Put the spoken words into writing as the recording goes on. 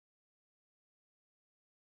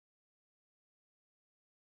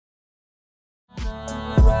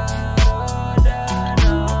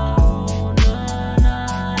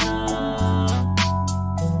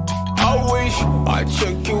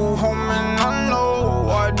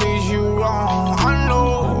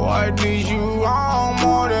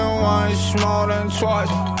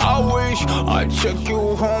bitch. I took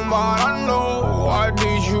you home, but I know I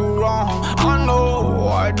did you wrong. I know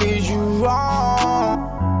I did you wrong.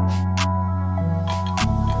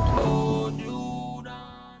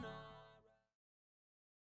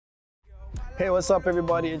 Hey, what's up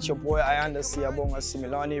everybody? It's your boy Ayanda Siyabonga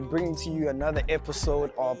Similani bringing to you another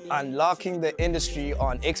episode of Unlocking the Industry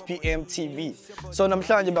on XPM TV. So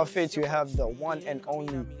namhlanje bafethu you have the one and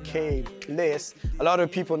only KBless. A lot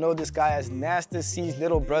of people know this guy as Nasty C's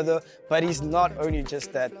little brother, but he's not only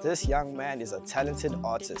just that. This young man is a talented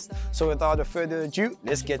artist. So without further ado,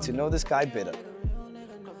 let's get to know this guy better.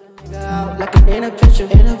 Like I'm in a picture,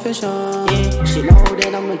 yeah. She know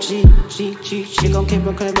that I'm a G. She gon' keep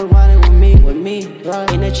on claiming riding with me.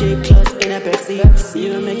 In a G class, in a backseat.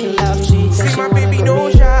 You making love, she see my baby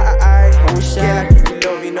don't shy. Girl, I give you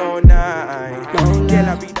loving all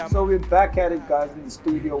night. So we're back at it, guys, in the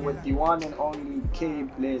studio with the one and only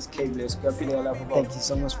KBless. Thank you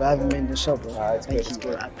so much for having me in the show, bro. Thank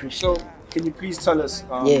you, I appreciate it. So, can you please tell us,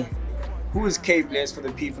 who is KBless for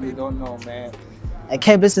the people who don't know, man?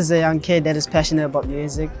 KBless is a young kid that is passionate about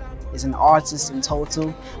music. He's an artist in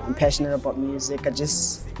total. I'm passionate about music. I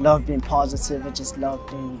just love being positive. I just love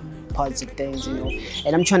doing positive things, you know.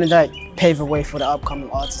 And I'm trying to like pave a way for the upcoming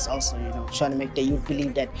artists also, you know. Trying to make the youth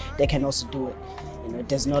believe that they can also do it. You know,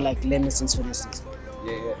 there's no like limits into this.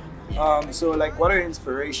 So like, what are your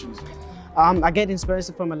inspirations? I get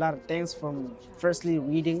inspiration from a lot of things. From firstly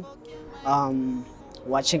reading,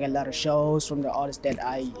 watching a lot of shows from the artists that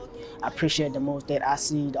I appreciate the most, that I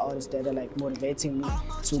see the artists that are like motivating me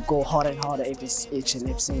to go harder and harder each and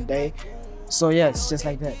every single day. So yeah, it's just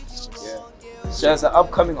like that. So as an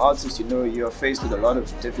upcoming artist, you know, you're faced with a lot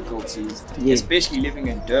of difficulties, especially living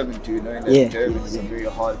in Durban too, knowing that Durban is a very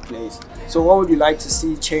hard place. So what would you like to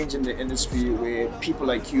see change in the industry where people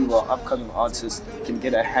like you or upcoming artists can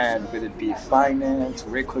get a hand, whether it be finance,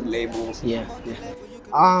 record labels?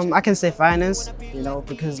 I can say finance, you know,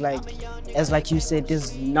 because as you said,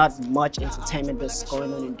 there's not much entertainment that's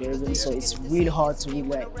going on in Durban, so it's really hard to really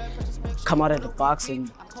like come out of the box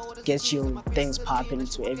and get your things popping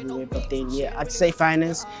into everywhere. But then I'd say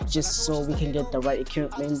finance, just so we can get the right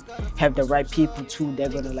equipment, have the right people too. They're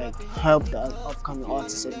gonna like help the upcoming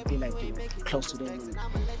artists and be like, you know, close to them and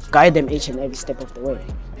guide them each and every step of the way.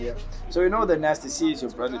 So you know that Nasty C is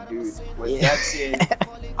your brother, dude. With that said,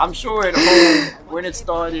 I'm sure at home when it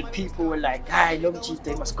started, people were like, "Hey, Chief,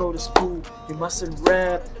 they must go to school. They mustn't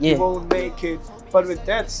rap. You won't make it." But with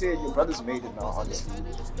that said, your brother's made it now, honestly.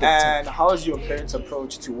 And how's your parents'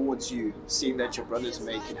 approach towards you, seeing that your brother's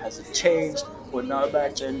make it? Has it changed? Or now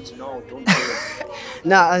back to no, don't do it?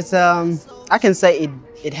 No, it's I can say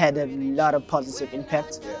it had a lot of positive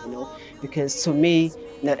impact, you know, because to me,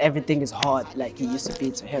 not everything is hard like it used to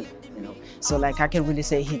be to him, you know. So like I can really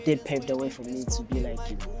say he did pave the way for me to be like,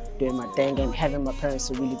 you know, doing my thing and having my parents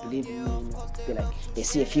to really believe in me, you know, be like they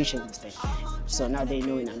see a future in this thing. So now they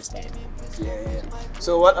know and understand.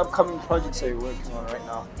 So what upcoming projects are you working on right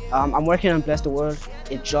now? I'm working on Bless the World.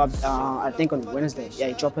 It dropped I think on Wednesday.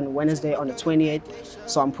 It dropped on Wednesday on the 28th.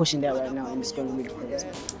 So I'm pushing that right now and it's going really crazy.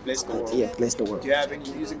 Bless the World. Yeah, Bless the World. Do you have any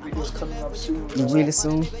music videos coming up soon? Really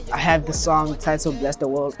soon. I have the song titled Bless the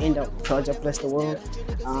World in the project Bless the World.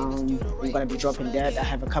 I'm gonna be dropping that. I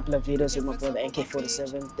have a couple of videos with my brother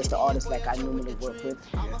AK47. That's the artist like I normally work with.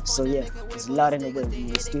 So yeah, there's a lot in the way in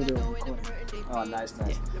the studio recording. Oh, nice.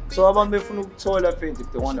 So about if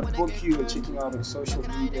they want to book you or checking out on social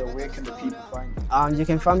media, where can the people find you? You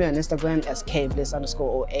can find me on Instagram as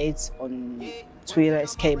KBless_08, on Twitter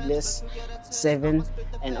it's KBless7,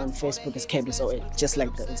 and on Facebook it's KBless08, just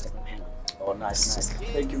like the Instagram handle. Oh, nice.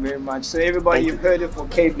 Thank you very much. So everybody, you've heard it from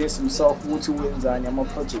KBless himself, Wutu Winza, and Yama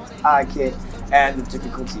Project Arcade, and the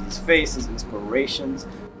difficulties, faces, inspirations.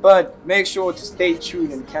 But make sure to stay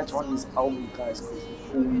tuned and catch on his album, guys, because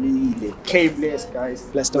who need it. KBless, guys.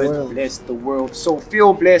 Bless the world. Bless the world. So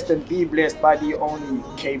feel blessed and be blessed by the only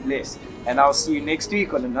KBless. And I'll see you next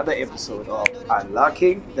week on another episode of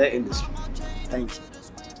Unlocking the Industry. Thank you.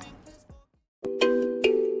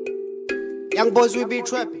 Young boys will be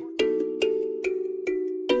trapping.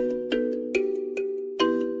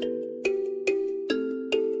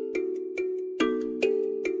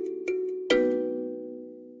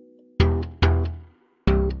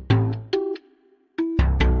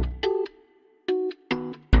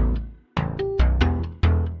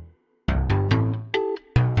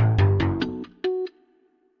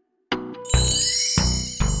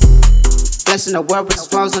 Blessing the world with the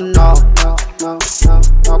smiles and no.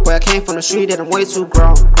 Where I came from the street and I'm way too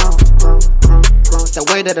grown. The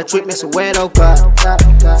way that I treat me so wet, oh God.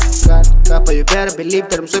 But you better believe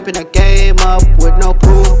that I'm sweeping the game up with no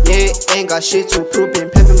proof. Yeah, ain't got shit to prove, been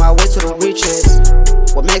pimping my way to the riches.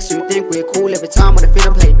 What makes you think we're cool every time when I feel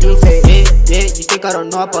them play defense? Yeah, you think I don't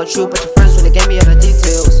know about you, but your friends when they gave me all the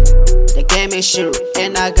details. The game ain't shit,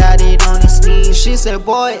 and I got it on his sleeve. She said,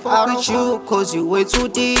 boy, out with you, cause you way too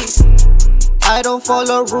deep. I don't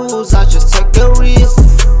follow rules, I just take a risk.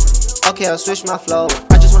 Okay, I'll switch my flow,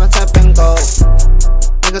 I just wanna tap and go.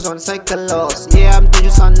 Niggas wanna take a loss, yeah, I'm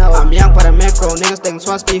dangerous, I know. I'm young but I'm macro, niggas think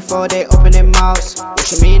twice before they open their mouths.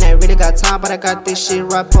 What you mean, I ain't really got time, but I got this shit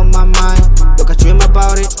right on my mind. Look, I dream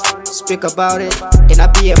about it, speak about it, and I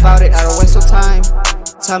be about it, I don't waste no time.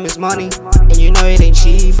 Time is money, and you know it ain't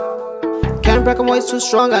cheap. Can't break, I'm way too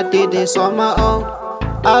strong, I did this on my own.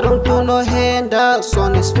 I don't do no handouts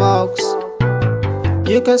on these folks.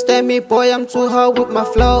 You can stand me, boy, I'm too hard with my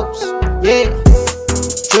flows. Yeah.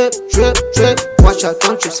 Drip, drip, drip. Watch out,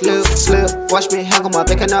 don't you slip, slip. Watch me hang on my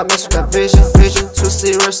back and not mess with that vision. Too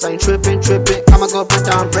serious, I ain't tripping. I'ma go break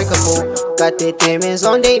down, unbreakable. Got the demons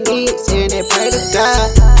on their knees and they pray to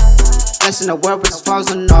God. Blessing the world with his flaws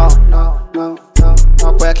and no.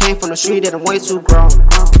 Where I came from the street and I'm way too grown.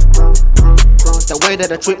 The way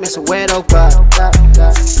that I treat me so wet, oh God.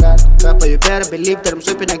 But you better believe that I'm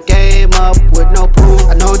sweeping the game up with no proof.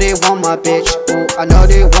 I know they want my bitch, ooh. I know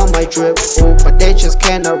they want my drip, ooh. But they just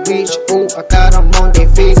cannot reach, ooh. I got them on their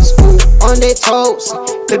feet, ooh. On their toes.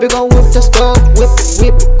 Baby gon' whip the stove, whip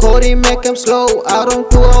it. Cody make them slow, I don't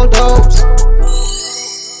do all those.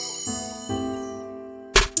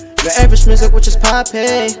 Your average music, which is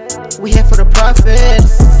poppin'. We here for the profit.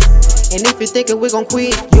 And if you thinking we gon'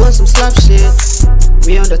 quit, you on some slap shit.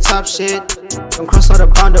 We on the top shit. Don't cross all the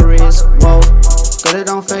boundaries, whoa. Girl, it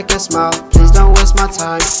don't fake and smile. Please don't waste my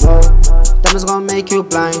time, whoa. Diamonds gon' make you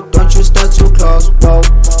blind. Don't you start too close, whoa.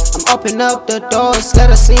 I'm open up the doors,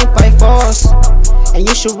 let us in by force. And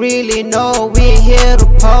you should really know we ain't here to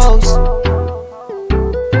pose.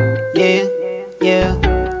 Yeah.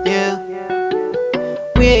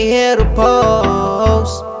 We ain't here to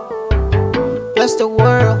pose. Bless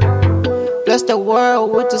the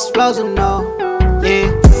world with this flows and no.